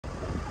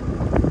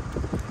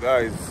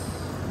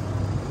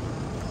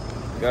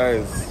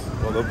Guys,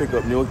 I'm gonna pick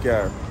up new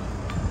car.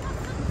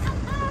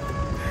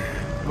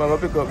 I'm gonna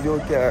pick up new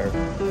car.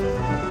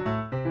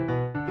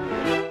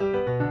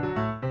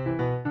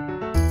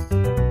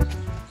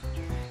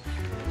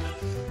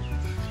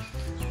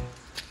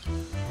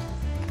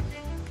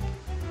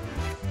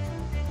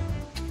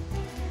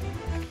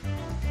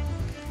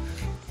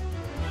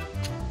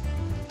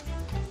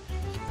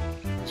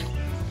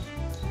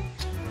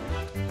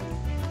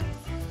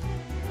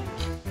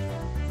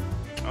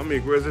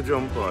 Amik, where's the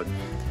jump pad?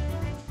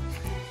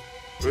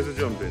 Where's the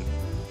jumping?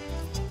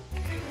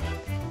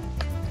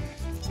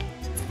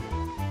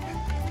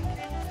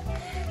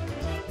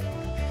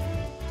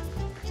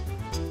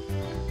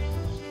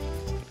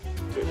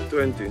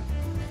 $20.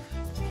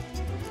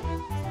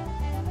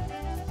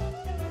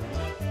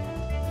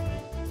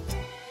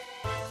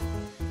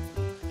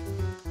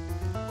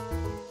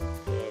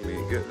 Let me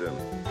get them.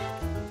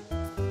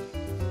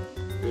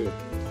 Good.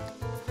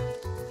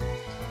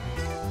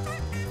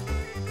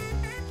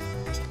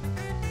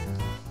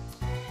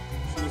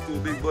 Shoes too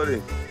big,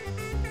 buddy.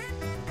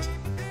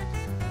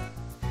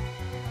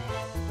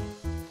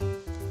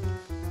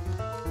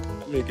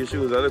 Make your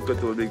shoes a little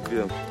too big for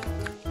you.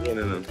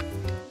 Running them.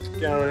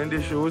 Can't run in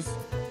these shoes.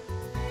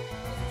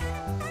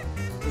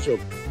 Push up.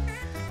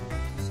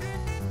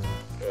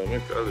 Yeah,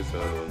 make Alice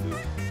alone do.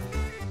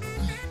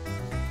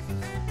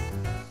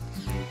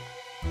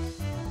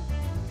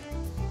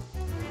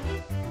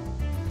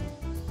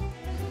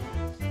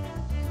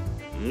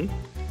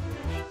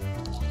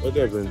 What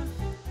happened?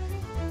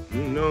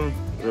 No,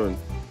 run.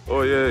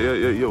 Oh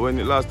yeah. When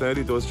the last time I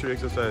did those 3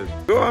 exercises.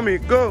 Go, Ami,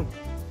 go!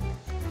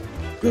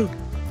 Go,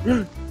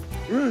 run.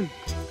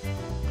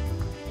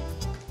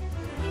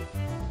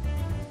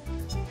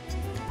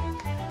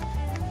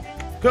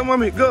 Come on,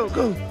 me, go.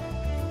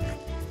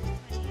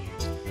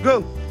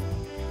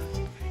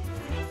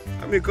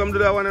 I mean, come to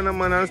that one and a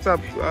man and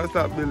stop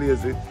be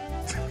lazy.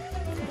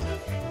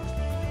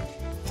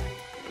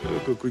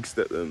 Look a quick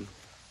step then.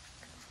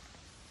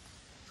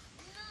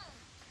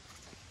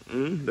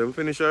 Them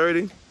finish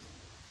already?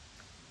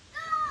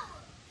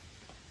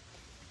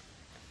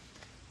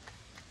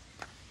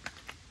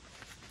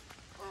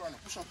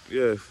 Push up.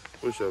 Yeah,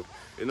 push up.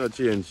 You know,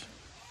 change.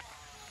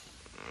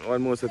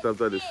 One more set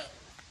after this.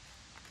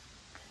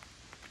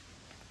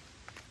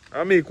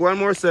 I make one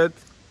more set.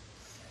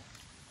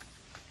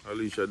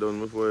 Alicia done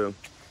before you.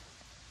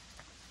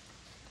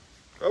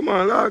 Come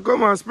on, lad,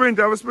 come on, sprint.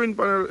 Have a sprint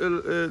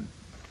for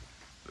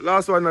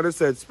last one of the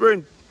set.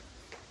 Sprint.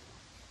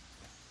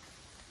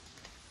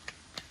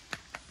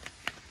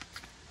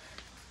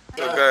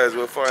 So guys,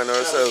 we'll find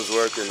ourselves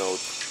working out.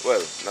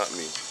 Well, not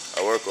me.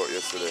 I worked out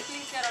yesterday.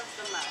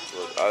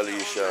 But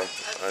Alicia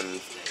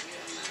and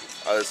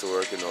Alice are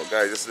working out.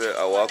 Guys, yesterday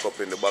I walked up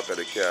in the back of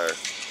the car.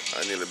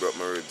 I nearly broke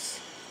my ribs.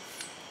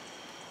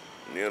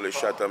 Nearly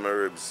shattered my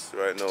ribs.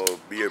 Right now,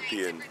 beer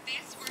pain.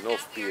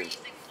 Enough pain.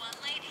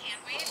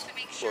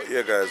 But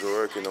yeah guys, we're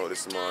working out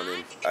this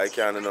morning. I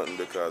can't do nothing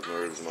because my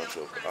ribs match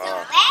up.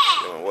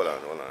 Hold on.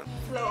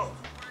 Slow.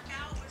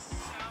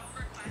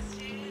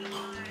 Slow.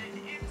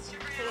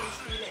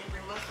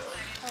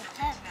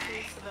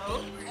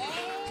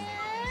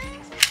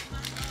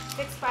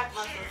 6-pack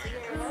muscles.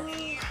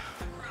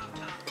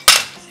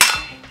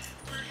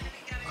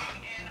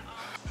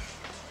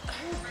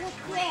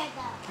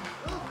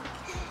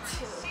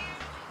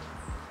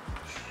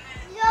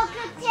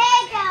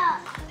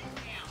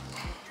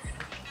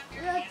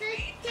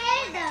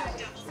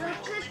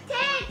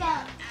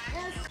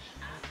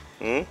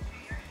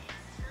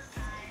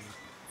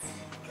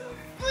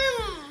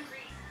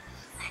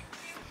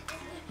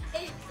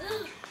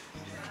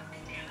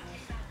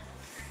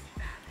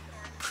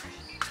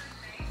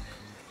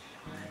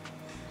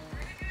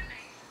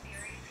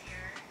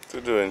 What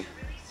you doing?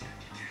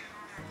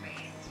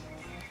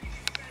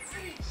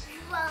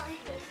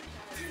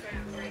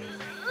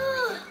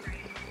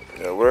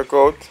 Yeah,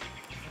 workout.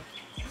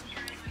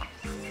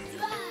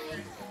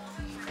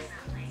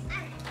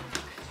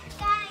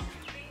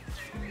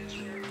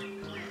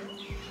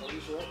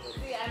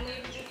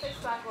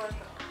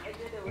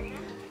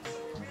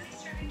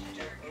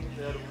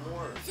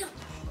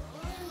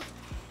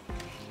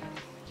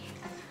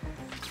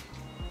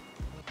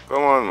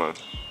 Come on, man.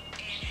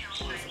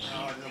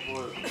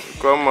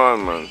 Come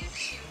on, man. This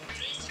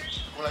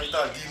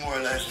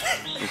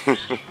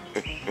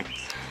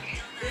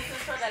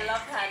is for the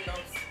love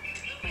handles.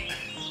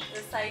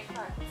 The side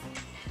part.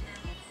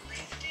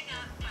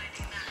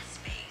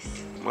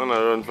 Man,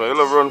 you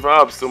love run for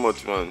abs too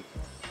much, man.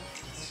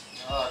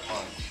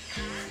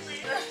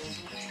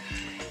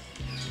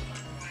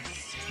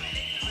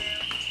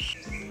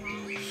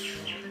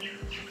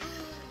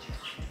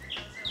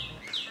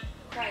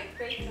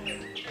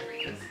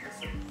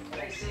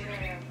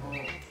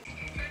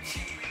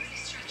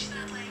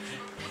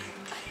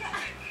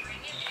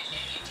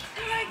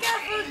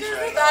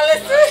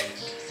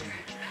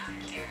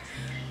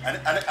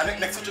 And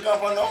next what you got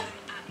for now?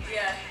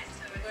 Yeah,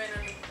 we're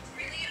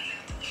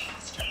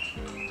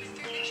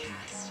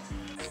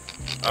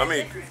going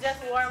mean, This is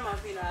just warm up,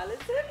 you know,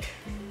 listen.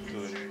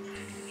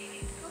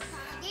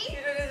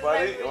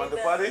 Party? You want the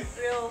party?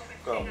 Real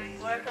Come.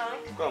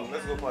 welcome. Come,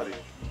 let's go party.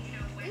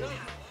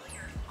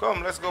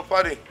 Come, let's go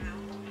party.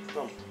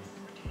 Come.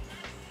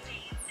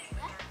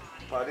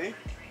 Party?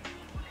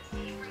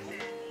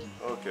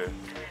 Okay.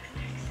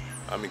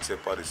 I mix a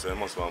party, so I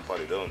must want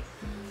party down.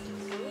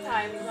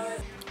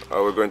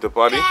 Are we going to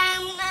party?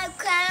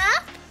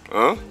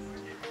 Huh?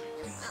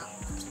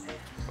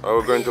 Are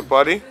we going to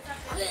party?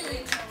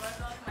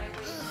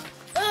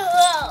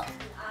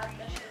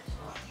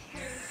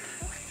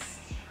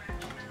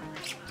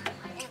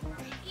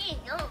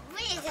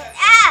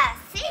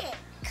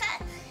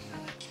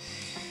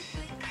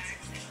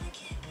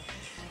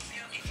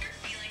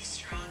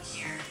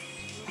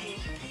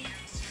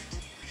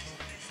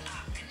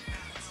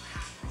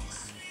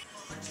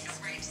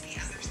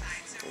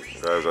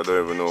 Guys, I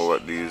don't even know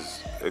what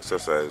these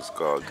exercises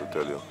called to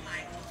tell you,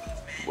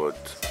 but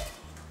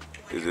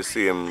it's the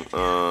same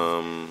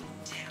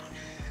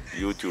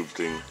YouTube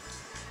thing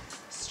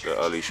that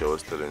Alicia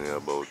was telling you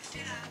about.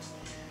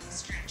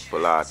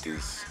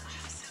 Pilates.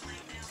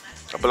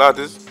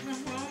 Pilates?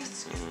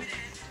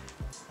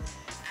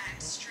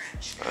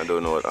 I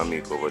don't know what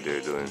Amik over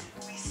there doing.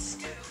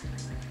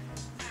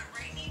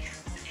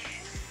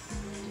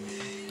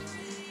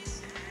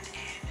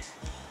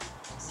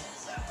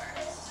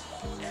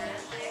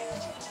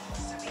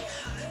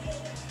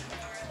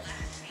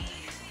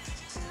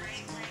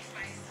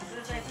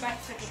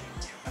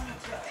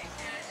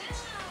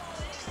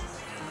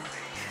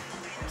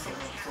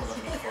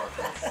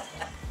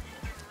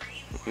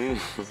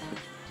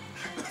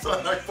 So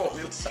like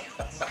Powells.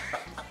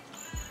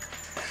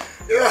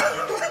 Yeah.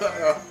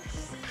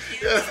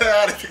 Yes, I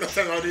had to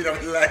think of doing in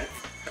my life.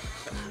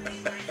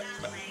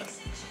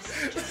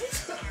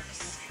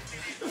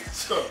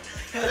 So,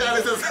 yeah,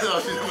 this is how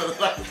she did my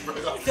life,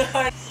 brother.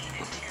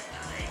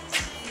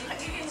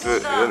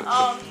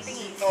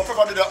 No, I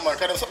forgot to do that, man.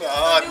 Kind of something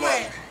hard,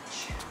 man.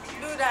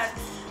 Do that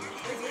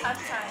if you have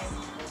time.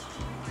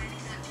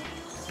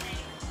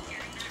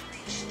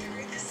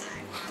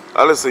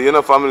 Alice, you're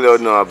not familiar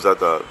with no abs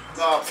at all.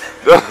 No.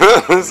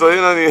 So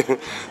you don't need,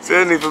 so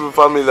you need to be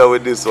familiar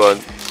with this one.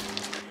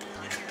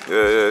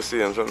 Yeah,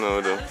 see, I'm something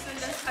with them. Alison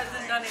just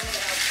hasn't done any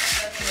abs.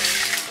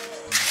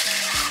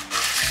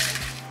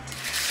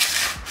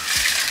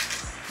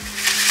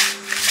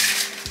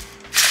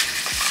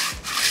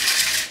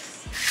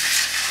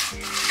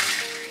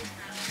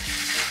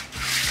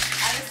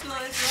 Alison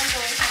knows you want to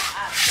do some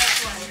abs. That's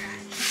why.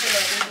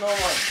 There's no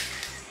one.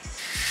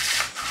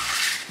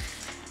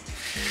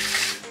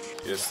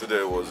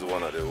 Yesterday was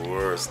one of the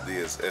worst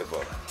days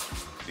ever.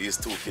 These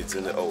two kids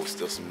in the house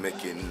just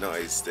making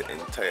noise the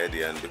entire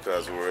day, and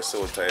because we were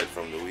so tired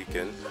from the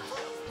weekend,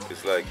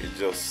 it's like it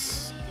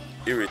just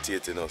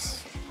irritating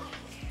us.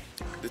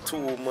 The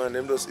two man,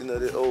 them just in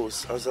the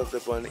house, Asafa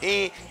upon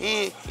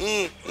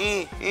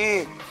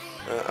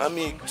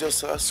Ami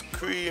just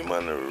scream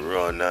and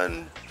run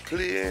and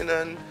play,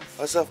 and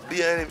Asafa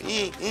behind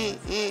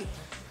him.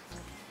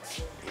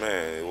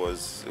 Man, it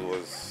was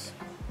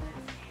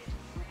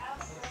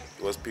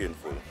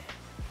painful.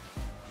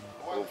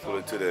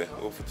 Hopefully today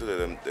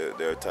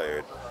they're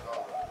tired.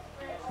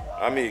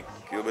 Ami,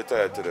 you'll be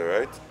tired today,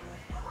 right?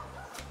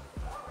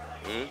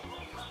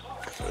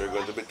 Are you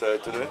going to be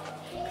tired today?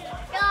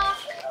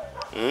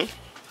 No.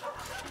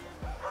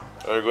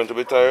 Are you going to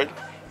be tired?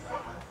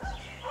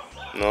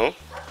 No?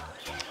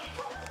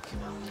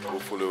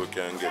 Hopefully we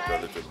can get a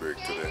little break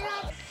today.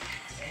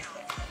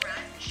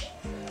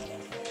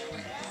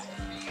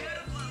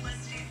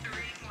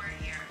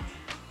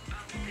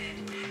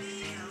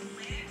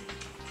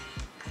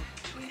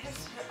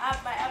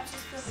 My abs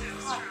just feel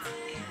hot.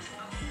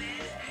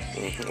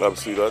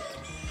 Abs see that?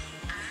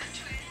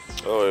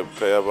 Oh, you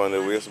have on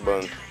the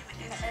waistband.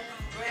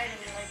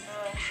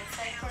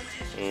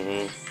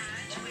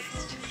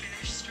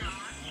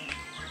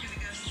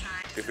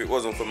 If it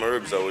wasn't for my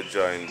ribs, I would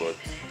join, but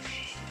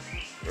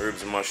my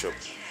ribs mash up.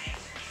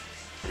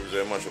 Ribs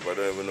are mash up. I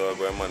don't even know how I'm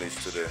going to manage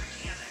today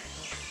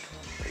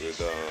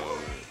with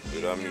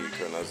Amik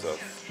and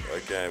Asafa. I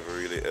can't even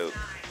really help.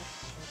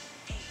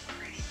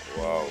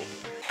 Wow.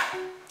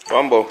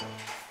 Wambo,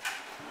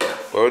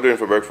 what are we doing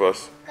for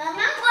breakfast? Come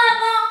on,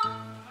 Papa.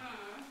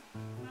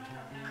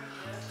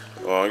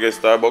 You want to get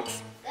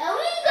Starbucks? There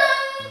we go.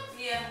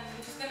 Yeah,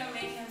 I'm just gonna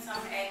make him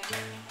some egg.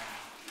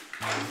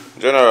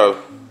 General,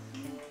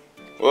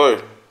 oi, You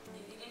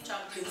can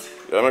chop it.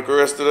 you make a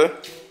rest today?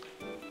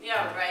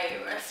 Yeah,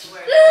 right. Rest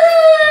where?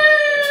 Woo!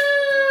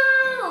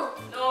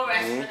 No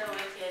rest for the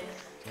wicked.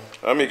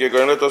 Amik, you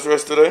going to let us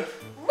rest today?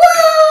 Woo!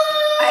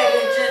 I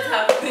legit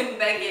have been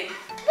begging Woo!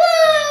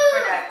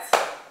 for that.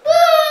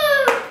 Woo!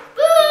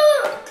 Woo!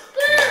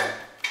 Woo!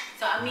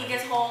 So Ami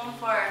gets home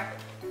for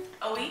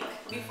a week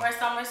before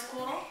summer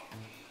school.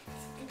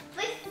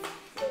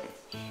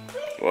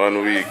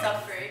 1 week.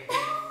 Suffered.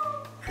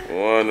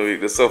 1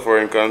 week. The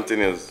suffering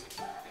continues.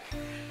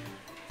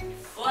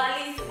 Well,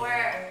 at least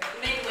we're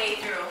midway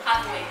through,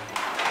 halfway.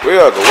 Where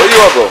you go? Where you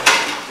go?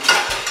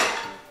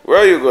 Where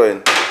are you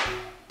going?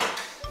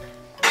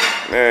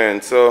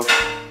 Man, so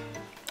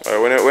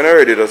alright, when I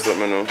ready, that's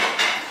something know.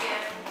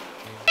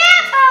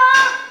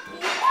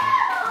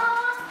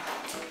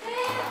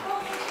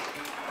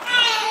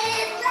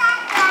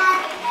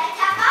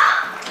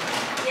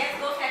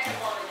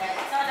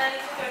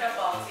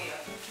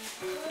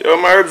 Yo,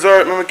 my ribs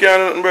alright, man, I can't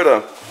do nothing,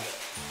 brother.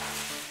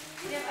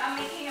 Yes, I'm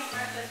making him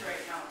breakfast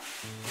right now.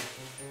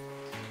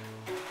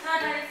 Tell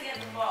Daddy to get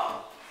the ball.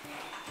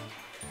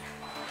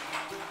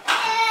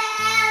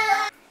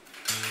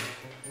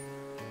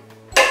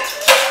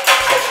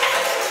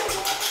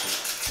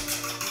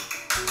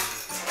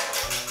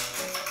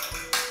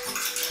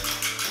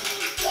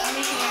 I'm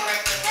making him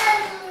breakfast.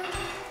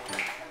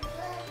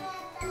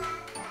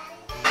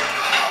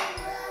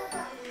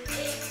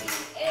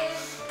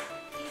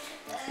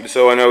 This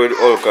is one with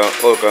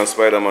Hulk and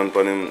Spider-Man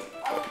pon him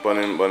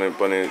walker.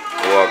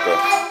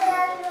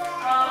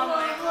 Oh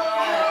my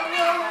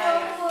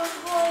God.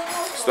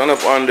 Stand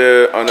up on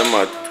the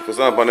mat. If you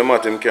stand up on the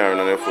mat, him carrying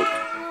on your foot.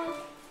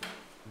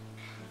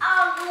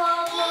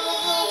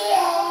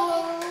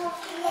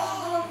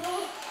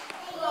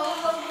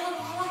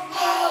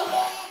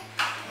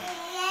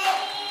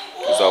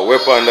 It's a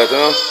weapon that, you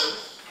know?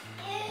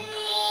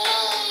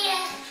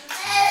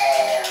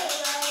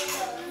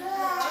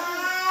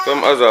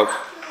 Come, Asafa.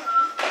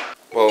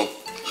 Well,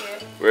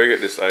 where you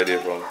get this idea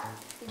from?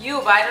 You,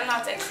 but I don't know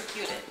how to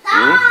execute it. I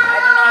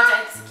don't know how to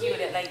execute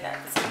it like that.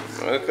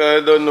 Okay, I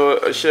don't know.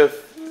 A chef,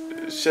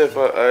 the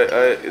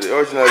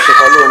original chef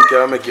alone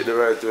can make it the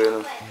right way, you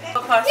know?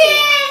 Because he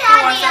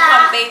wants to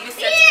come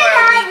babysit for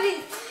a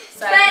week.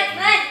 So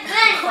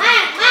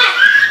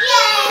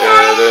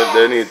Yeah,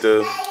 they need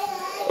to,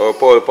 or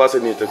Paul Passy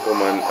need to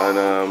come and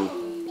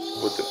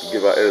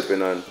give a helping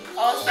hand.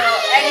 also,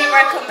 any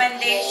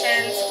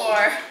recommendations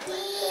for?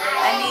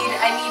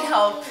 I need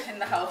help in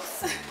the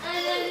house.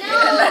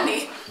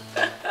 Need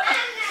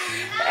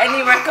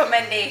any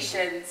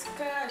recommendations?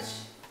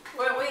 Gosh,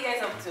 what are you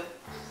guys up to?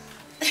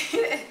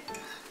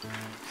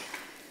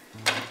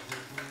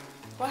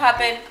 What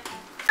happened?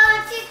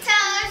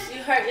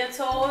 You hurt your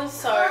toes?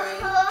 Sorry.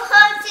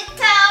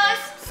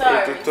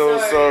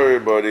 Sorry,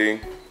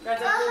 buddy.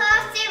 That's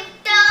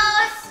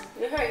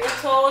you hurt your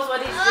toes? What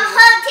did you do?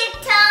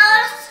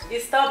 You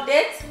stubbed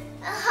it?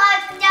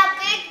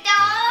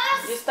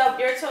 You stubbed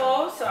your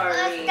toe?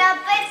 Sorry.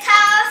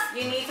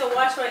 You need to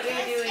watch what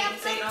you're doing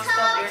so you don't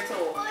stub your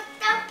toe.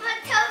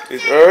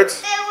 It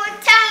hurts?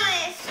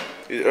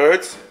 It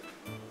hurts?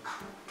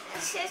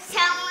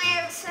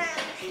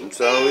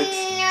 Sandwich?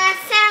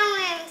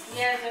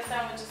 Yes, the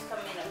sandwich is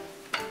coming up.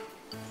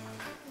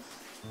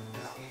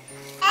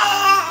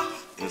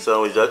 The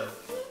sandwich that?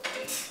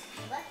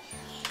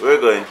 Where are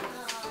you going?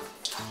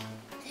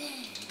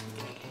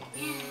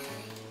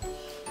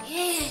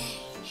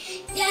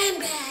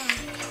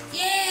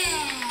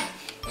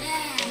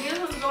 You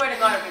who's going to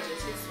garbage is.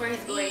 This is where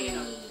he's going, you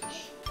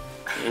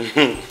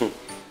know.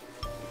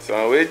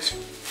 Sandwich?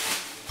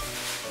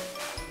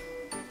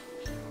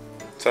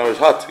 Sandwich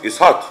hot. It's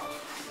hot.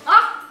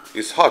 Huh?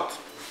 It's hot.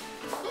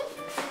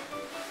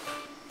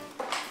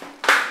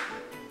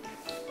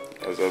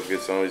 That's a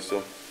good sandwich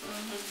too.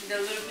 The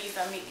little piece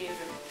that me gave him.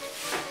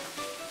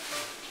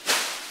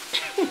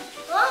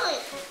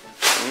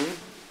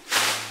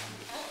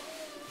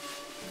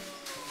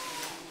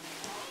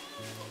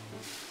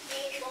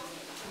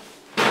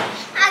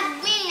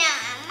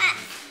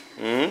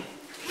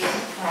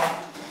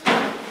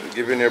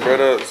 Giving your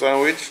brother a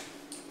sandwich?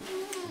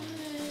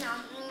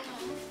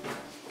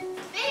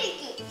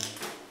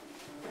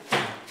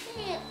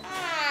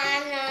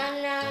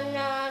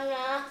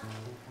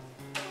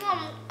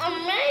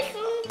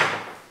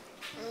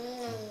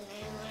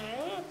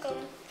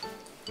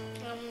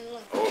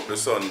 I hope the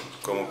sun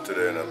come up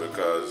today now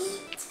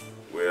because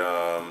we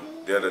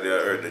the other day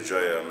I heard the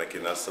dryer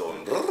making a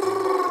sound.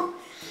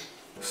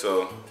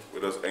 So we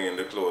just hanging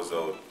the clothes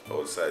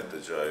outside to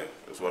dry.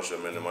 Just wash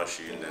them in the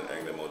machine then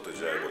hang them out to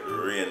dry. But the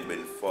rain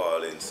been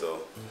falling,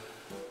 so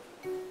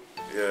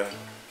yeah,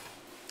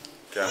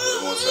 can't put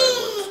them outside.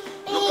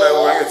 But look like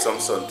we're gonna get some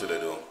sun today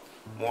though.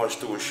 Wash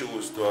two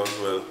shoes too as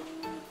well.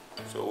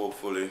 So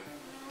hopefully.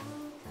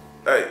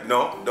 Hey,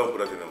 no, don't put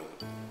that in the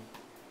mouth.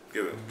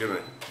 Give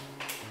me.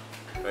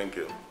 Thank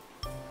you.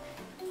 I'm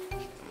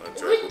gonna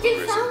try to put the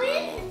rest in my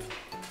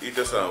mouth. Eat a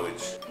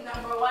sandwich.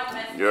 Number one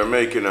mess. You're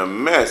making a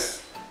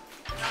mess.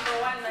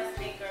 Number one mess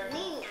maker.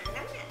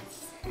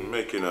 You're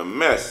making a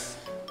mess.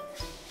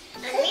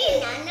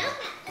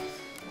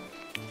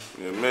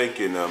 You're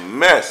making a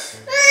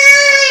mess.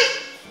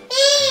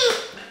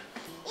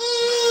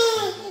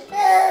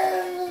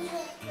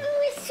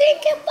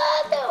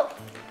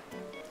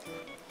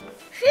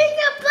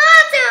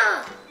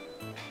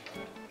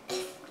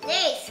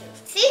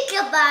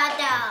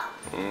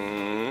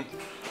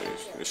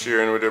 You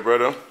sharing with your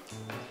brother?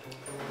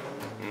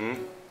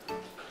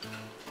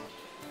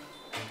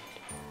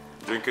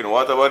 Drinking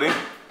water, buddy?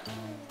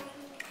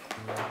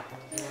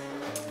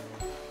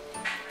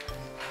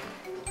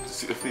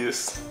 See the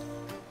face?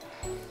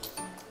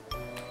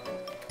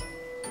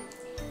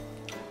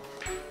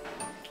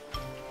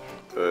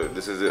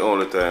 this is the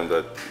only time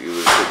that he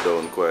will sit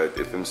down quiet.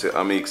 If him say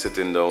Amik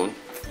sitting down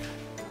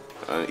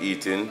and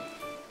eating,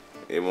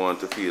 he want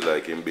to feel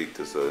like him big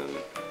too, so him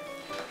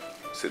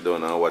sit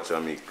down and watch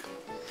Amik.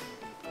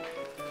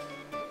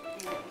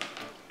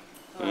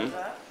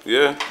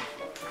 Yeah.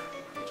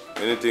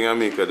 Anything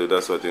Amika do,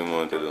 that's what he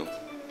want to do.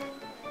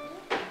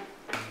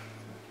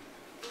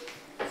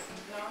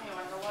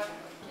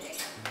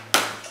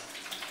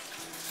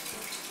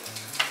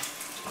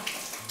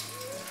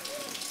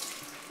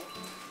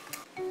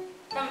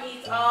 Come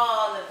eat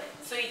all of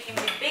it so you can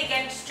be big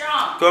and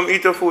strong. Come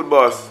eat your food,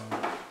 boss.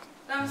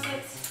 Come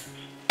sit.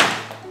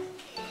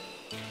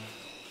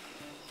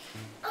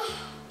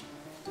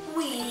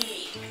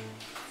 Weak.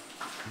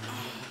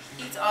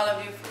 Eat all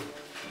of your food.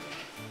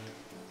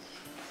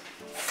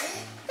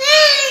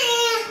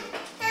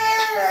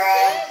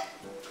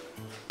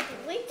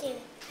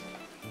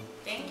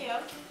 Thank you.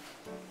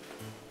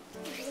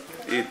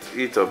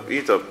 Eat up,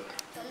 eat up.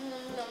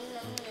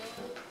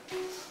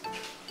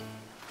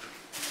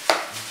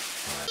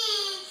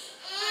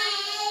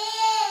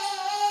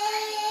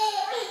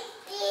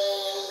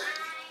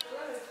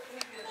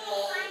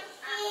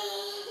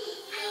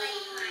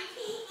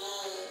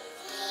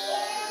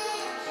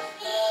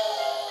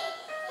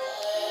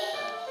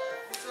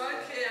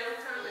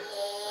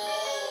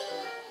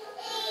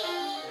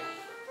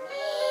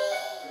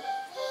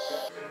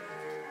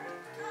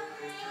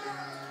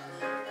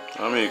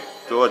 Amik,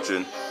 what you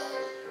watching?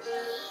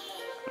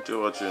 What you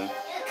watching?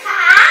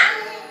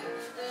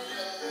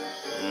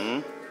 Hmm?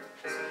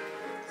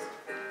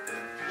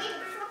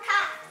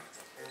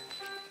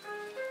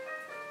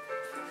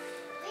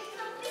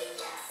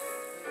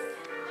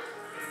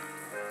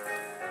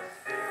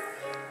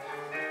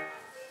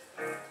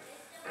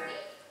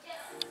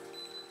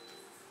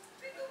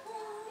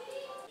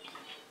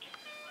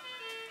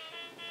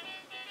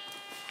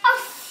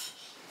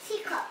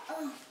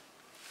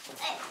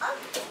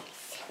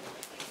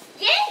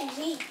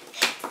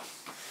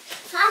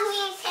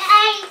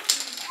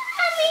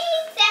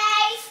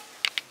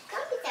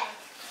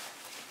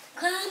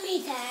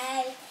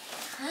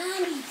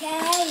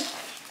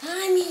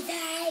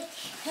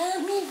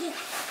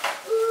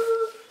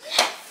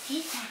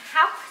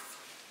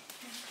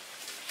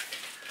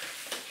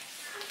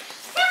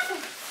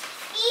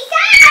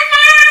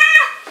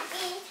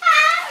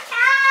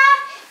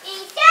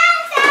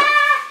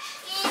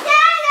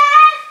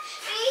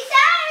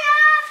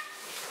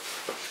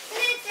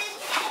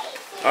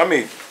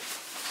 Amik,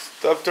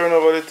 stop turning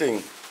over the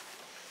thing.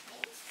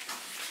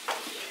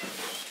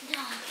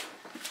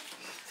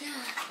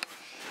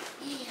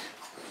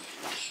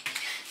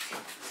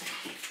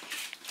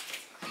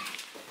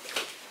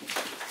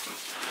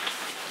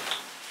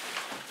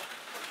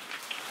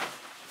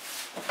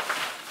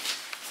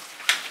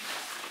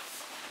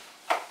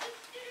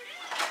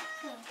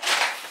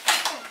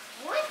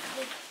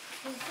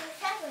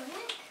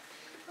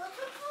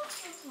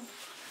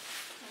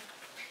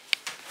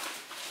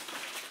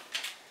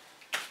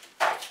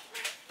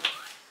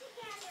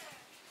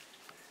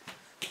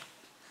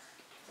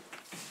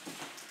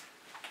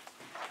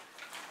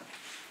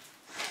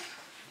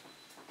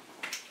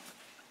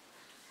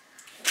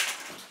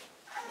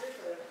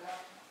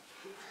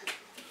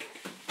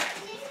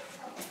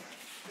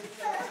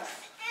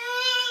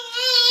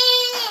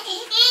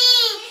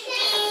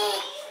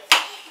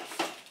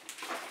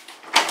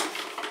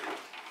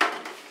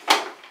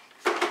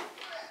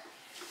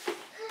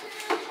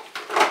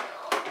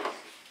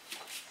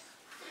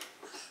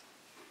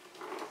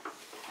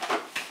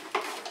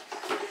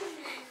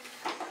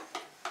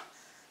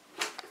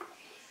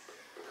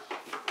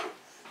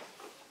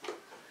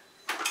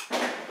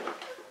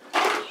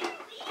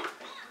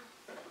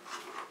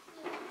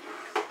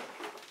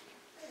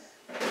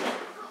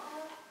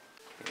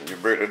 You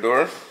break the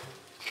door?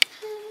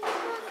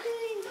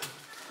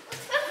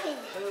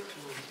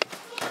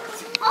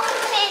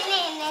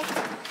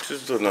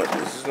 This is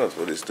not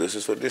for this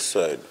is for this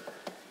side.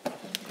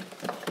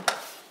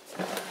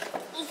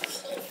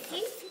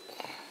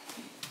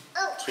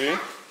 See?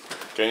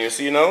 Can you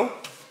see now?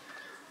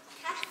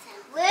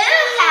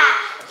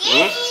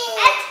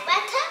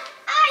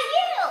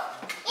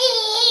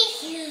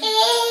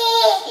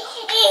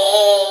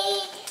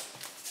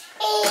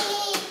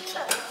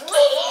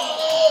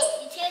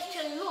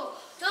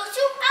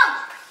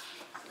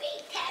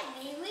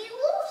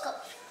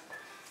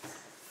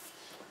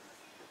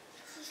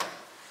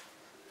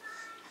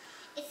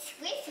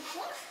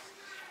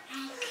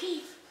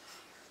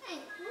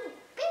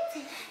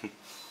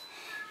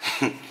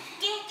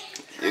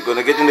 You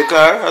gonna get in the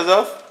car,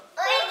 Asaf?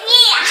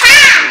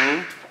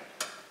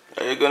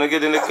 Are you gonna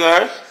get in the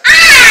car?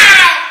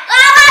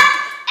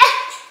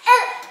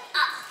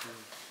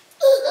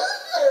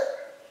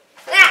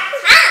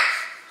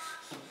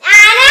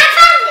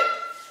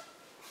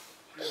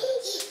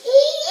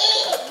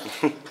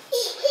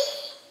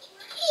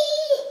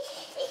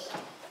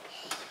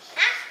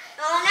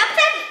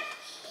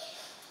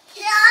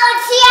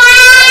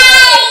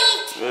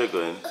 Where are you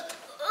going?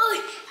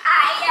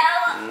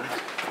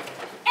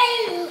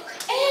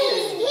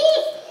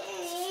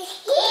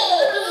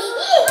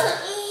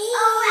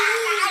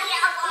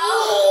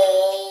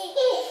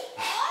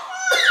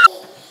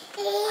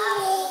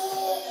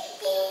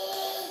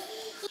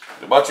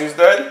 battery's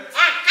dead?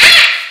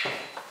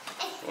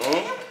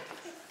 Hmm?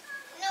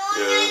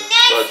 Yeah,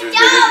 battery's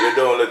dead. You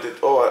don't let it.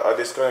 Oh, I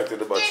disconnected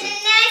the battery.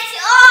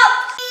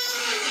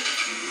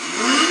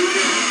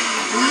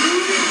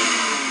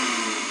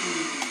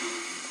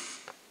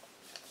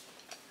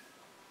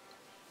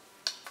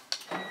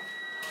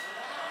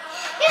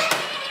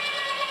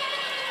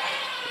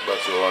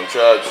 Battery on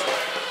charge.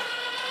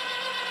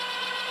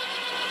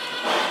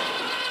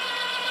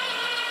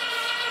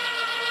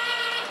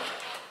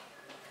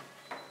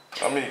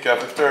 I mean, you have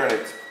to turn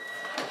it.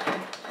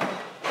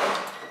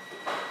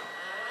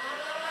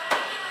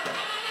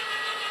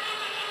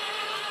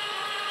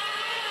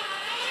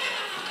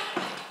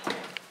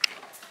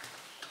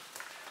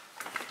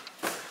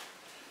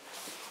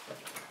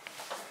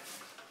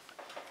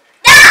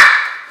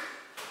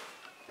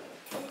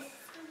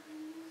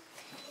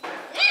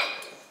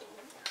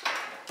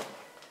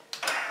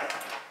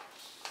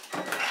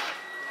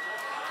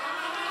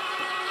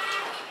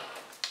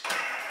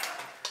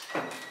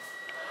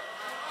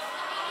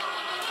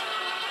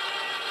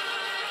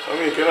 I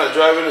mean, you're not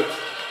driving it.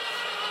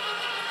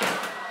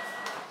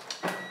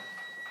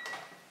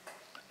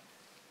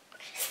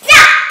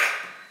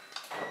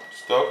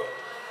 Stop.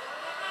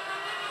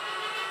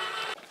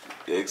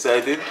 You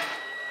excited?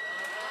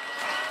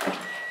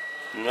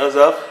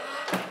 Asafa?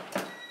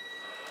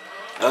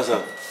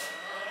 Asafa?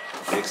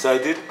 You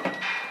excited?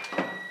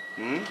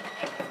 Hmm?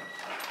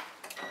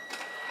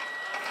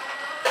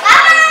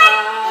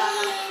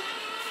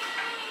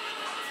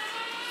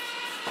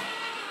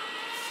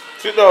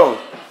 Sit down.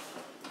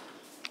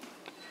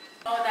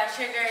 Oh, that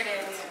triggered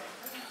it.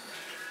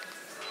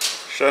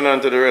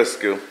 Shannon to the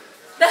rescue.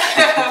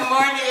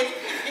 Morning.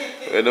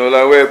 We don't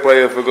like wait for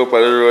you if we go up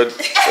on the road.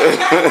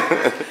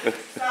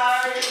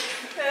 Sorry.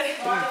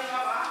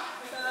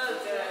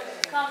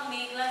 Come,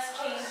 Lee, let's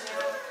change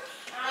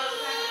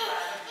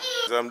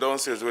it. I'm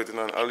downstairs waiting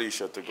on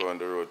Alicia to go on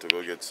the road to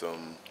go get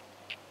some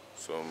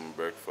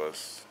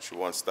breakfast. She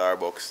wants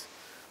Starbucks.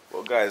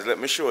 Well, guys, let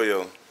me show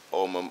you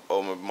how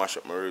I mashed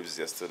up my ribs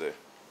yesterday.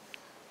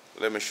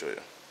 Let me show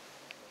you.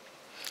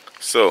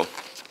 So,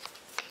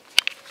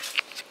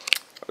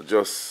 I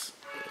just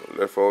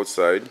left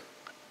outside,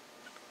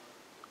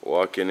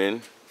 walking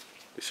in.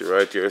 You see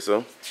right here,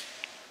 so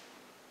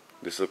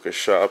this look a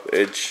sharp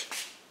edge.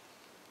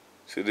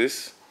 See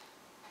this?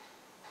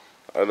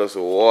 I just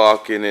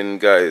walking in,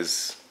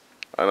 guys,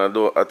 and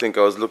I think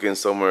I was looking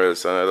somewhere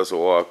else, and I just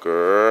walk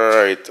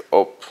right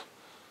up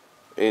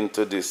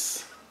into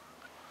this.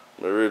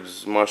 My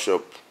ribs mash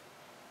up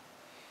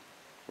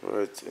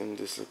right in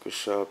this little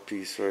sharp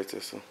piece right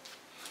there, so.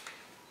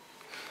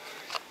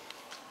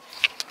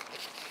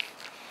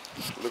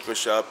 Look a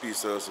sharp piece,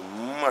 so just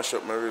mash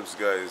up my ribs,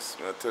 guys.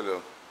 I tell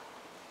you,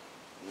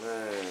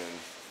 man,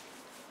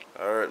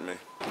 alright me.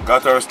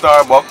 Got our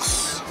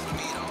Starbucks.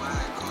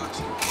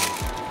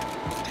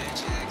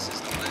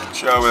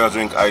 Sure, we'll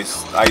drink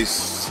ice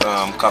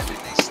coffee.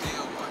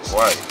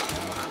 Why?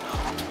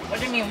 What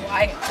do you mean,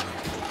 why?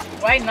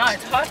 Why not?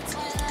 It's hot.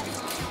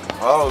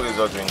 I always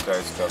drink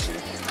iced coffee.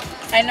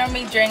 I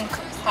normally drink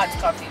hot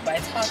coffee, but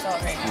it's hot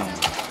out right now.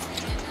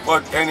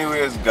 But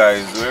anyways,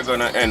 guys, we're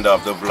gonna end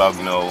up the vlog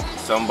now.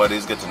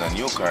 Somebody's getting a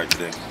new car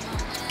today,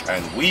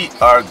 and we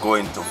are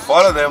going to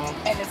follow them.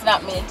 And it's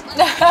not me.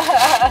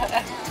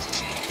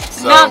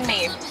 So, not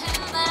me.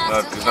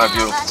 It's not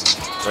you.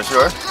 For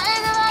sure?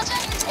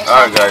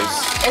 Alright, guys.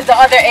 It's the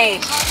other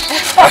A.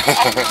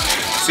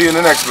 See you in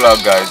the next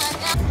vlog, guys.